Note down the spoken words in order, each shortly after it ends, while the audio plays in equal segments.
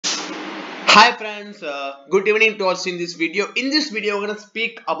Hi friends, good evening to us in this video. In this video, we're going to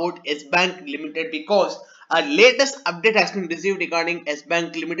speak about S Bank Limited because a latest update has been received regarding S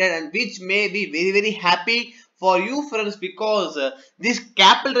Bank Limited and which may be very happy for you friends because this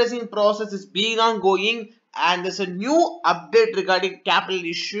capital raising process is being ongoing and there's a new update regarding capital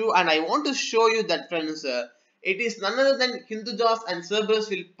issue and I want to show you that friends, it is none other than Hindujas and Cerberus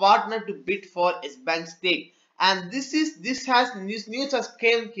will partner to bid for S Bank stake and this news has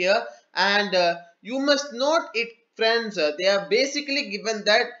came here and you must note it friends, they are basically given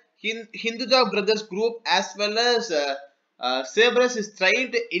that Hinduja Brothers Group as well as Cerberus is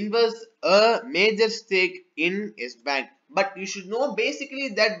trying to invest a major stake in his bank. But you should know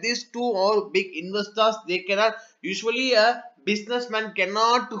basically that these two are big investors. They cannot, usually a businessman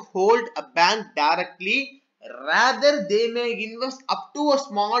cannot hold a bank directly. Rather, they may invest up to a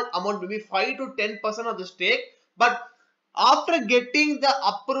small amount, maybe 5 to 10% of the stake. But after getting the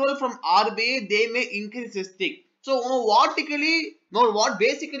approval from RBI, they may increase the stake. So what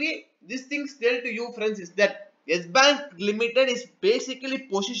basically these things tell to you friends is that Yes Bank Limited is basically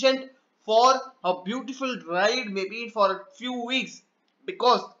positioned for a beautiful ride maybe for a few weeks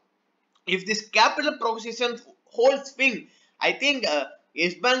because if this capital proposition holds swing, I think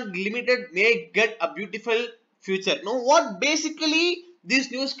Yes Bank Limited may get a beautiful future. Now, what basically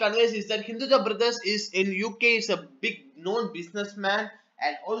this news conveys is that Hinduja Brothers is in UK is a big known businessman,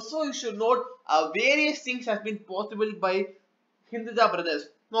 and also you should note various things has been possible by Hinduja Brothers.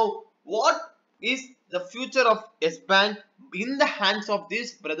 Now, what is the future of S Bank in the hands of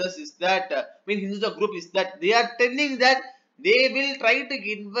these brothers is that Hinduja Group is that they are telling that they will try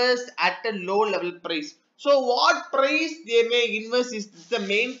to invest at a low level price. So what price they may invest is the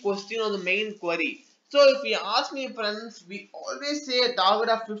main question or the main query. So if you ask me friends, we always say a target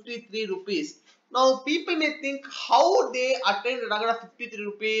of 53 rupees. Now people may think how they attain the target of 53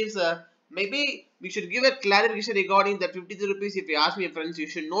 rupees. Maybe we should give a clarification regarding the 53 rupees. If you ask me friends, you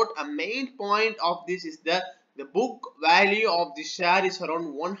should note a main point of this is the book value of the share is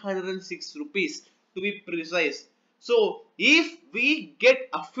around 106 rupees to be precise. So if we get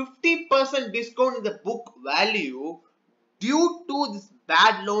a 50% discount in the book value due to this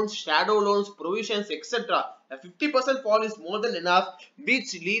bad loans, shadow loans, provisions, etc., a 50% fall is more than enough,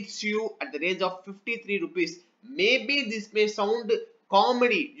 which leads you at the range of 53 rupees. Maybe this may sound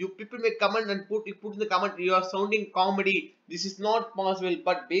comedy. You people may comment and put in the comment you are sounding comedy. This is not possible,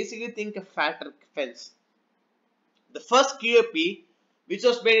 but basically think a factor fence. The first QAP, which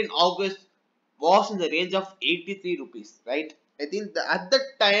was made in August, was in the range of 83 rupees, right? I think at that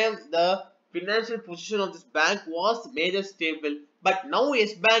time the financial position of this bank was major stable, but now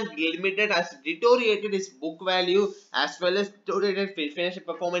Yes Bank Limited has deteriorated its book value as well as deteriorated financial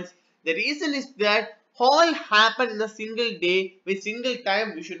performance. The reason is that all happened in a single day with single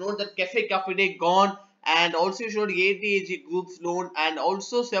time. We should know that Cafe Day gone and also you should know ATAG Group's loan and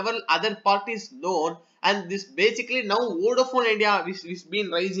also several other parties loan, and this basically now Vodafone India is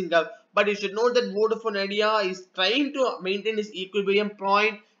been rising up, but you should know that Vodafone India is trying to maintain its equilibrium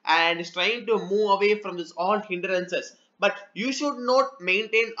point and is trying to move away from this all hindrances. But you should not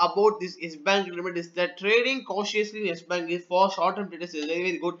maintain about this S Bank Limited is that trading cautiously in S Bank is for short term traders is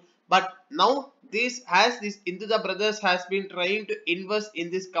very good. But now this into the brothers has been trying to invest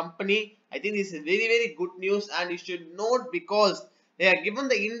in this company. I think this is very good news and you should note because they are given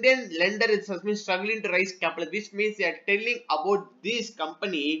the Indian lender it has been struggling to raise capital, which means they are telling about this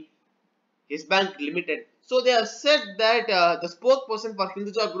company Yes Bank Limited. So they have said that the spokesperson for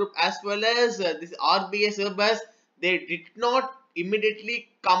Hinduja Group as well as this RBI service, they did not immediately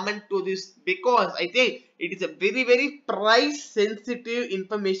comment to this because I think it is a very price sensitive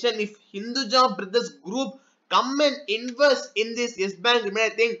information. If Hinduja Brothers Group come and invest in this Yes Bank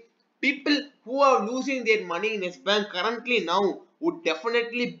Limited, I think people who are losing their money in Yes Bank currently now would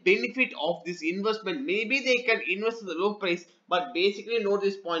definitely benefit of this investment. Maybe they can invest at the low price, but basically note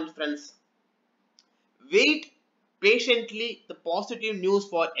this point, friends. Wait patiently. The positive news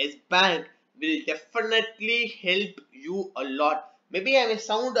for S Bank will definitely help you a lot. Maybe I may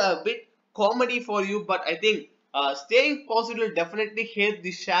sound a bit comedy for you, but I think staying positive will definitely help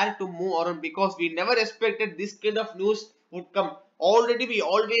the share to move around because we never expected this kind of news would come. Already we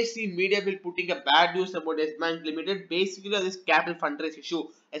always see media will putting a bad news about S Bank Limited basically on this capital fundraise issue.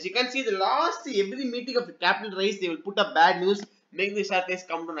 As you can see, the last every meeting of the capital raise they will put a bad news, make the share price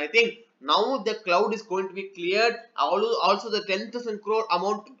come down. I think now the cloud is going to be cleared. Also the 10,000 crore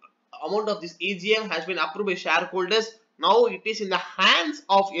amount of this EGM has been approved by shareholders. Now it is in the hands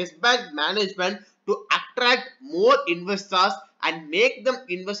of Yes Bank management to attract more investors and make them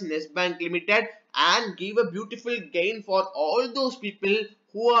invest in Yes Bank Limited and give a beautiful gain for all those people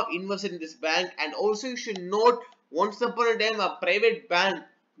who have invested in this bank. And also you should note, once upon a time a private bank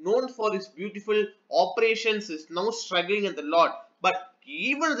known for its beautiful operations is now struggling a lot. But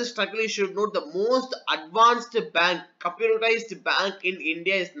even the struggle, you should note the most advanced bank, computerized bank in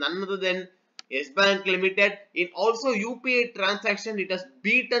India is none other than Yes Bank Limited. In also UPI transaction, it has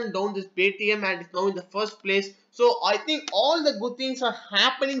beaten down this Paytm and is now in the first place. So I think all the good things are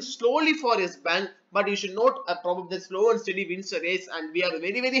happening slowly for Yes Bank, but you should note probably the slow and steady wins the race, and we are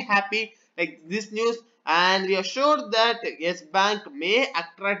very happy like this news, and we are sure that Yes Bank may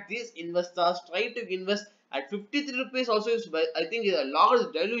attract these investors. Try to invest at 53 rupees also is, I think a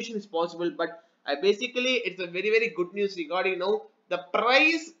large dilution is possible, but basically it's a very good news regarding now the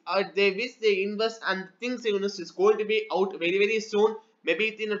price they which they invest and things they invest is going to be out very soon,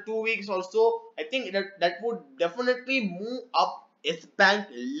 maybe within 2 weeks or so. I think that would definitely move up S Bank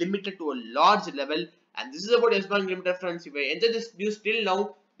Limited to a large level. And this is about S Bank Limited, friends. If you enjoyed this news till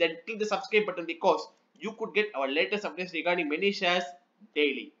now, then click the subscribe button because you could get our latest updates regarding many shares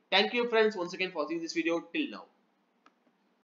daily. Thank you friends once again for seeing this video till now.